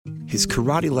his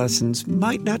karate lessons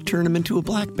might not turn him into a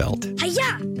black belt.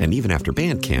 Hi-ya! And even after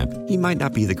band camp, he might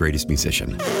not be the greatest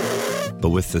musician.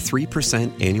 But with the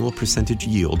 3% annual percentage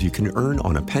yield you can earn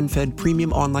on a PenFed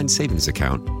premium online savings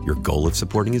account, your goal of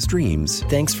supporting his dreams...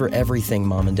 Thanks for everything,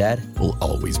 Mom and Dad. ...will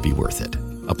always be worth it.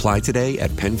 Apply today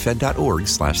at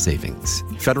PenFed.org/savings.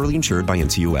 Federally insured by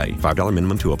NCUA. $5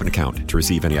 minimum to open account. To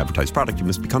receive any advertised product, you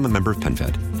must become a member of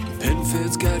PenFed.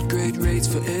 PenFed's got great rates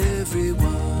for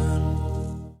everyone.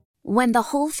 When the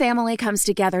whole family comes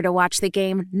together to watch the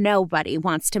game, nobody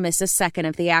wants to miss a second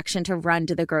of the action to run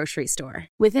to the grocery store.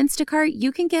 With Instacart,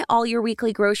 you can get all your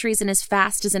weekly groceries in as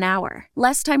fast as an hour.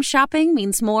 Less time shopping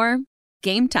means more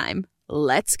game time.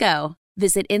 Let's go.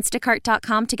 Visit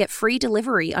instacart.com to get free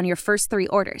delivery on your first 3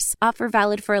 orders. Offer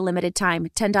valid for a limited time.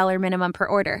 $10 minimum per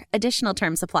order. Additional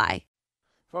terms apply.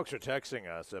 Folks are texting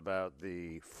us about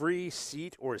the free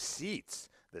seat or seats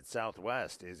that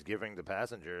Southwest is giving to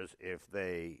passengers if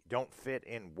they don't fit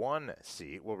in one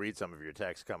seat. We'll read some of your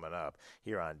texts coming up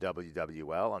here on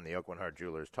WWL on the Oakland Heart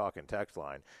Jewelers Talk and Text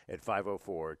line at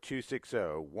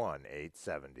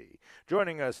 504-260-1870.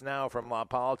 Joining us now from Law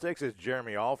Politics is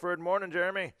Jeremy Alford. Morning,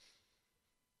 Jeremy.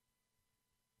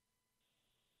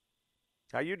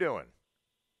 How you doing?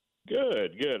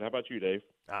 Good. How about you, Dave?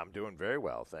 I'm doing very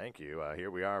well, thank you. Here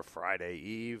we are Friday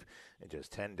Eve, and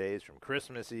just 10 days from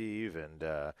Christmas Eve, and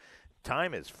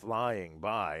time is flying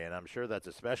by, and I'm sure that's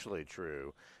especially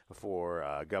true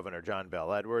for Governor John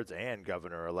Bel Edwards and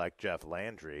Governor-elect Jeff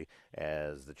Landry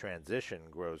as the transition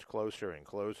grows closer and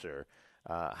closer.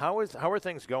 How are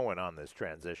things going on this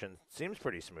transition? Seems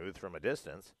pretty smooth from a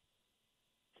distance.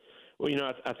 Well,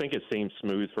 I think it seems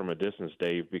smooth from a distance,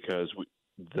 Dave, because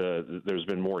there's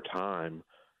been more time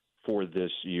for this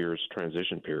year's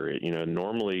transition period.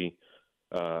 Normally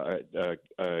a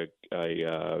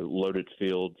loaded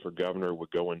field for governor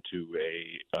would go into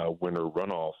a winter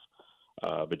runoff,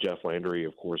 but Jeff Landry,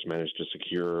 of course, managed to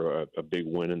secure a big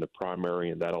win in the primary,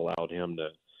 and that allowed him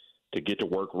to get to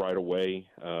work right away,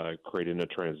 creating a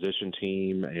transition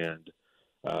team and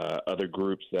other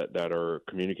groups that are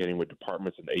communicating with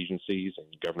departments and agencies, and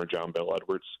Governor John Bel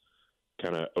Edwards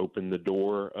kind of opened the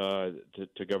door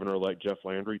to Governor-elect Jeff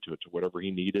Landry to whatever he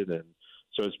needed. And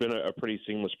so it's been a pretty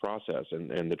seamless process.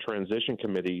 And the transition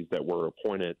committees that were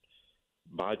appointed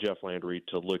by Jeff Landry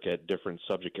to look at different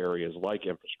subject areas like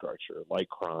infrastructure, like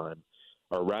crime,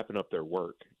 are wrapping up their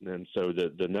work. And so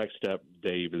the next step,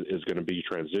 Dave, is going to be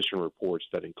transition reports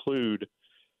that include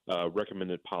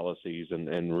recommended policies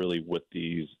and really what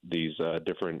these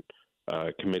different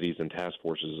committees and task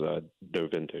forces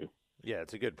dove into. Yeah,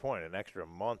 it's a good point. An extra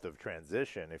month of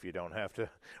transition if you don't have to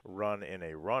run in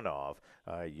a runoff.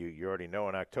 You already know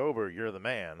in October you're the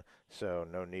man, so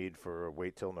no need for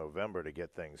wait till November to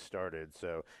get things started.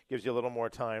 So gives you a little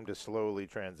more time to slowly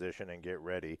transition and get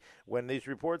ready. When these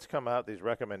reports come out, these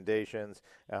recommendations,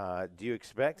 do you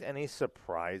expect any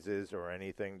surprises or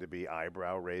anything to be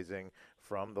eyebrow-raising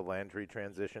from the Landry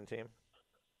transition team?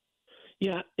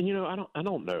 Yeah, I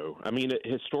don't know. I mean,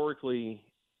 historically,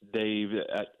 Dave,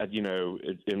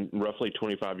 in roughly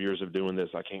 25 years of doing this,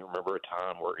 I can't remember a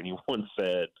time where anyone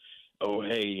said, oh,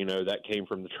 hey, that came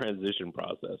from the transition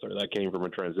process or that came from a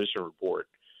transition report.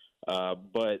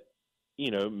 But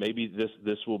maybe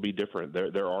this will be different.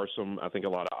 There are I think a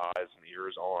lot of eyes and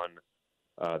ears on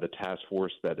the task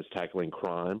force that is tackling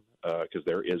crime because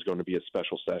there is going to be a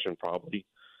special session probably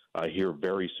here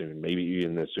very soon, maybe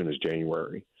even as soon as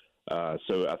January.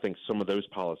 So I think some of those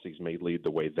policies may lead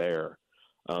the way there.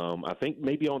 I think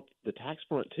maybe on the tax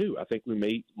front, too. I think we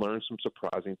may learn some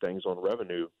surprising things on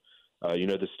revenue.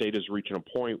 The state is reaching a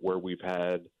point where we've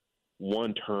had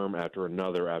one term after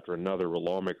another where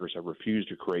lawmakers have refused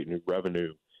to create new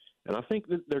revenue. And I think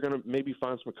that they're going to maybe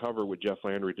find some cover with Jeff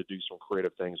Landry to do some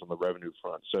creative things on the revenue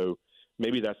front. So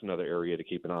maybe that's another area to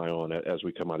keep an eye on as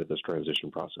we come out of this transition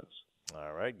process.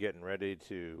 All right, getting ready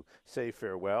to say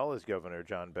farewell is Governor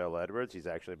John Bel Edwards. He's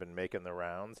actually been making the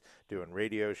rounds, doing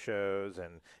radio shows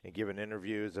and giving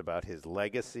interviews about his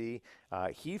legacy.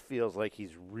 He feels like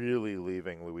he's really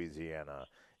leaving Louisiana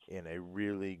in a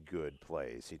really good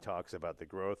place. He talks about the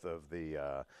growth of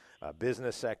the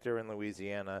business sector in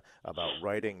Louisiana, about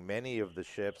righting many of the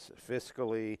ships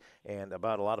fiscally, and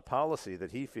about a lot of policy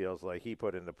that he feels like he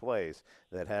put into place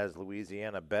that has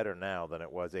Louisiana better now than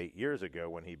it was 8 years ago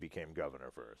when he became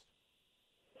governor first.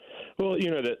 Well,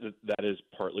 that is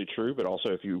partly true, but also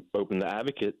if you open the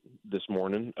Advocate this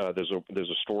morning, there's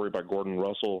a story by Gordon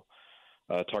Russell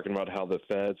talking about how the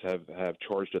feds have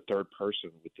charged a third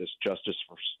person with this justice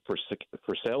for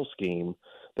sale scheme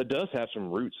that does have some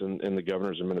roots in the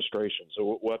governor's administration.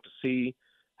 So we'll have to see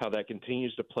how that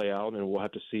continues to play out, and we'll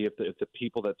have to see if the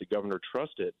people that the governor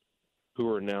trusted who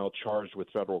are now charged with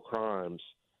federal crimes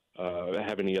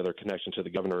have any other connection to the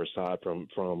governor aside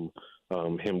from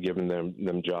him giving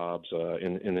them jobs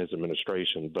in his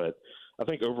administration. But I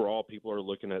think overall people are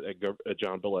looking at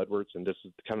John Bel Edwards, and this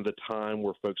is kind of the time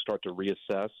where folks start to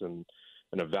reassess and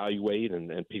evaluate,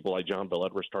 and people like John Bel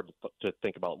Edwards start to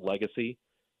think about legacy.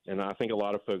 And I think a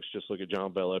lot of folks just look at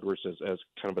John Bel Edwards as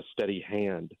kind of a steady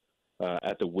hand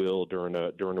at the wheel during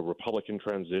a Republican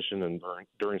transition and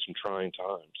during some trying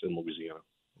times in Louisiana.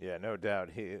 Yeah, no doubt.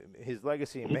 His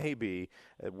legacy may be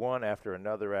one after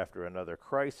another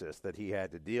crisis that he had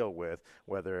to deal with,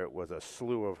 whether it was a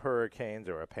slew of hurricanes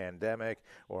or a pandemic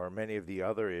or many of the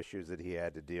other issues that he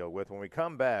had to deal with. When we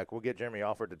come back, we'll get Jeremy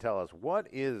Alford to tell us what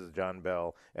is John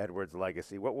Bel Edwards'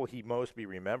 legacy, what will he most be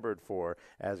remembered for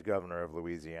as governor of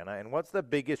Louisiana, and what's the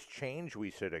biggest change we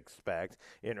should expect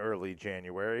in early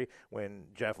January when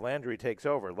Jeff Landry takes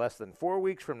over. Less than 4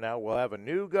 weeks from now, we'll have a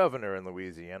new governor in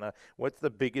Louisiana. What's the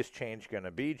biggest change going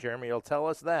to be? Jeremy will tell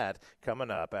us that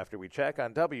coming up after we check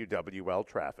on WWL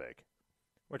traffic.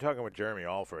 We're talking with Jeremy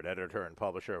Alford, editor and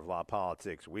publisher of Law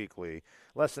Politics Weekly.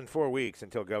 Less than 4 weeks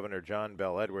until Governor John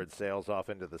Bel Edwards sails off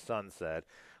into the sunset.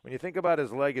 When you think about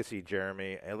his legacy,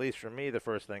 Jeremy, at least for me, the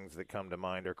first things that come to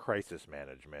mind are crisis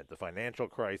management. The financial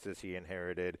crisis he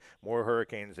inherited, more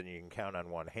hurricanes than you can count on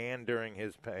one hand during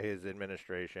his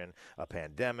administration, a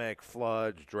pandemic,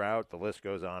 floods, drought, the list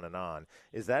goes on and on.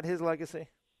 Is that his legacy?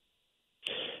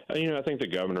 I think the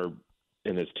governor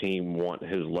and his team want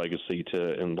his legacy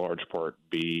to, in large part,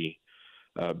 be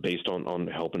based on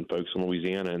helping folks in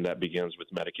Louisiana, and that begins with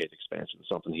Medicaid expansion,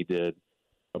 something he did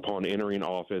upon entering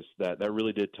office that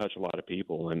really did touch a lot of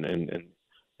people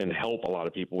and help a lot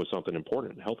of people with something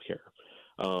important in healthcare.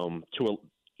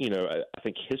 I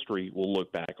think history will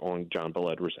look back on John Bel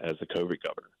Edwards as the COVID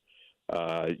governor.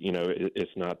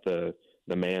 It's not the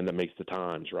man that makes the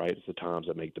times, right? It's the times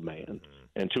that make the man. Mm-hmm.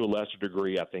 And to a lesser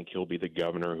degree, I think he'll be the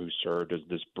governor who served as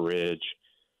this bridge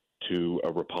to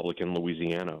a Republican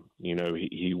Louisiana.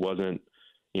 He wasn't,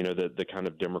 the kind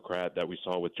of Democrat that we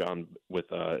saw with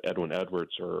Edwin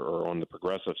Edwards or on the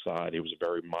progressive side. He was a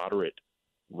very moderate,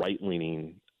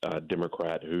 right-leaning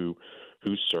Democrat who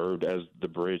served as the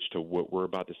bridge to what we're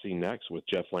about to see next with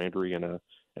Jeff Landry and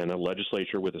a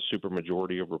legislature with a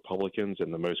supermajority of Republicans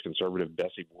and the most conservative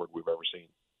Bessie board we've ever seen.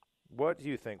 What do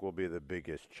you think will be the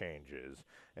biggest changes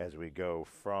as we go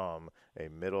from a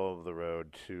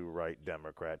middle-of-the-road to right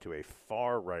Democrat to a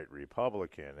far-right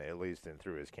Republican, at least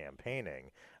through his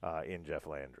campaigning, in Jeff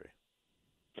Landry?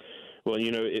 Well,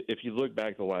 if you look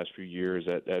back the last few years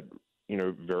at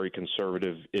very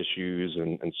conservative issues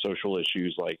and social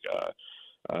issues like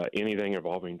anything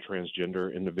involving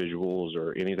transgender individuals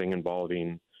or anything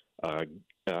involving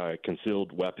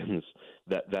concealed weapons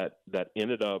that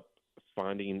ended up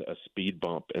finding a speed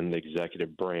bump in the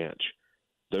executive branch,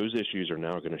 those issues are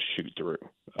now going to shoot through.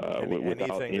 Anything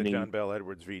that John Bel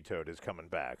Edwards vetoed is coming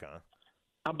back, huh?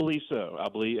 I believe so.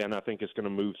 And I think it's going to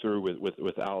move through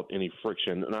without any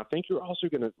friction. And I think you're also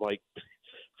going to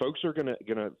folks are going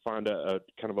to find a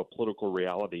kind of a political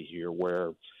reality here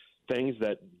where things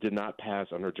that did not pass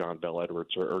under John Bel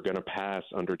Edwards are going to pass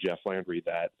under Jeff Landry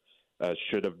that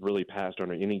should have really passed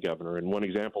under any governor. And one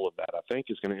example of that, I think,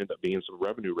 is going to end up being some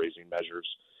revenue-raising measures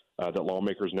that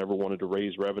lawmakers never wanted to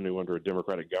raise revenue under a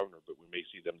Democratic governor, but we may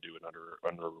see them do it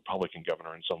under a Republican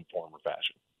governor in some form or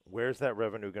fashion. Where's that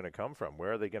revenue going to come from?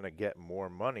 Where are they going to get more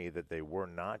money that they were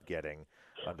not getting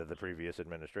under the previous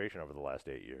administration over the last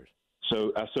 8 years?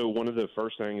 So one of the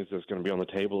first things that's going to be on the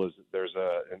table is there's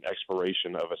an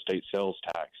expiration of a state sales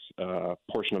tax,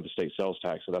 portion of the state sales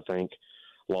tax that I think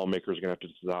lawmakers are going to have to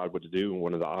decide what to do. And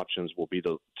one of the options will be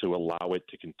to allow it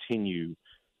to continue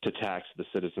to tax the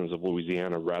citizens of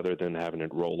Louisiana rather than having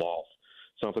it roll off.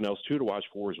 Something else, too, to watch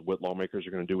for is what lawmakers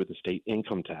are going to do with the state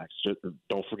income tax.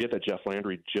 Don't forget that Jeff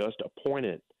Landry just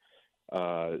appointed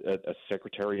a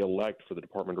secretary-elect for the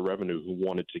Department of Revenue who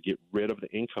wanted to get rid of the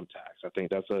income tax. I think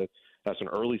that's an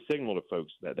early signal to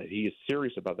folks that he is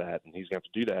serious about that, and he's going to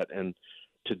have to do that. And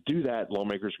to do that,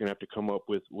 lawmakers are going to have to come up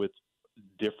with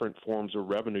different forms of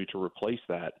revenue to replace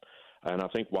that. And I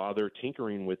think while they're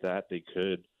tinkering with that, they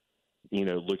could,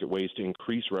 look at ways to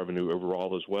increase revenue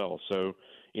overall as well. So,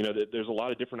 there's a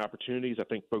lot of different opportunities. I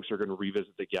think folks are going to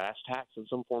revisit the gas tax in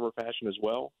some form or fashion as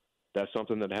well. That's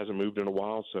something that hasn't moved in a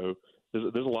while. So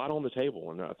there's a lot on the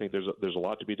table, and I think there's a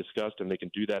lot to be discussed, and they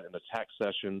can do that in the tax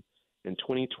session in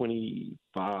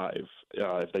 2025.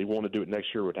 If they want to do it next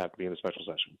year, it would have to be in a special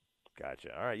session.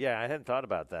 Gotcha. All right. Yeah, I hadn't thought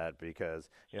about that because,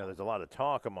 there's a lot of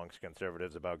talk amongst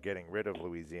conservatives about getting rid of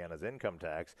Louisiana's income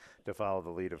tax to follow the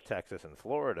lead of Texas and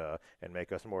Florida and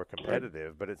make us more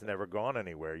competitive, but it's never gone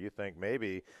anywhere. You think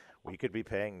maybe we could be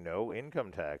paying no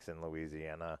income tax in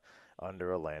Louisiana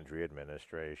under a Landry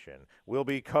administration. We'll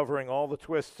be covering all the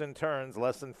twists and turns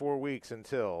less than 4 weeks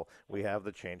until we have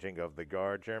the changing of the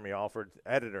guard. Jeremy Alford,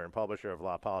 editor and publisher of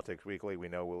La Politics Weekly. We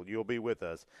know you'll be with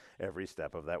us every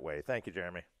step of that way. Thank you,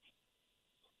 Jeremy.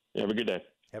 Have a good day.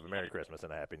 Have a Merry Christmas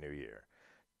and a Happy New Year.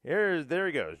 There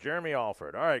he goes, Jeremy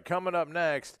Alford. All right, coming up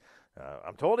next,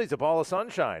 I'm told he's a ball of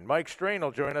sunshine. Mike Strain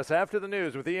will join us after the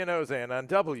news with Ian Ozan on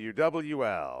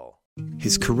WWL.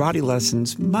 His karate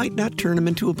lessons might not turn him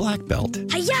into a black belt.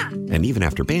 Hi-ya! And even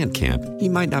after band camp, he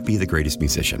might not be the greatest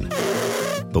musician.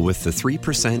 But with the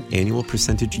 3% annual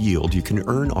percentage yield you can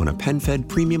earn on a PenFed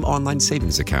premium online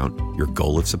savings account, your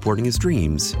goal of supporting his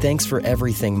dreams... Thanks for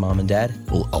everything, Mom and Dad.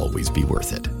 ...will always be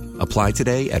worth it. Apply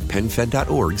today at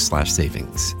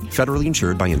PenFed.org/savings. Federally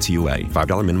insured by NCUA.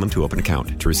 $5 minimum to open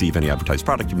account. To receive any advertised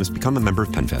product, you must become a member of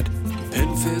PenFed.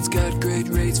 PenFed's got great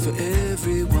rates for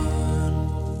everyone.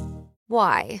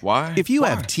 Why? Why? If you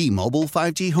have T-Mobile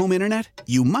 5G home internet,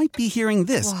 you might be hearing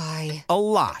this Why? a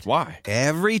lot. Why?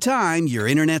 Every time your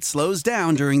internet slows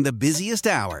down during the busiest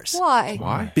hours. Why?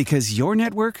 Why? Because your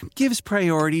network gives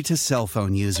priority to cell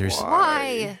phone users.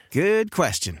 Why? Good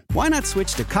question. Why not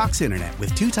switch to Cox Internet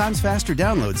with 2 times faster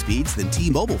download speeds than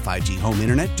T-Mobile 5G home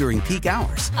internet during peak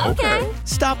hours? Okay.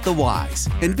 Stop the whys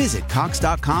and visit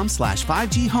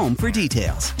cox.com/5G home for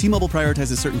details. T-Mobile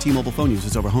prioritizes certain T-Mobile phone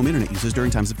users over home internet users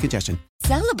during times of congestion.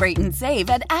 Celebrate and save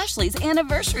at Ashley's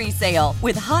Anniversary Sale.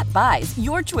 With Hot Buys,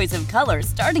 your choice of colors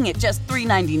starting at just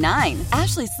 $3.99.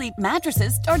 Ashley Sleep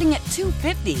mattresses starting at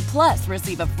 $2.50. Plus,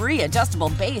 receive a free adjustable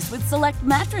base with select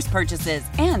mattress purchases.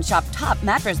 And shop top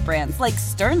mattress brands like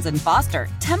Stearns & Foster,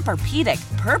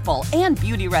 Tempur-Pedic, Purple, and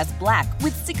Beautyrest Black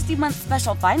with 60-month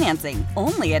special financing.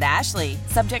 Only at Ashley.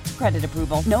 Subject to credit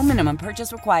approval. No minimum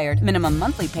purchase required. Minimum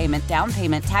monthly payment, down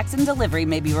payment, tax, and delivery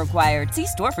may be required. See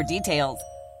store for details.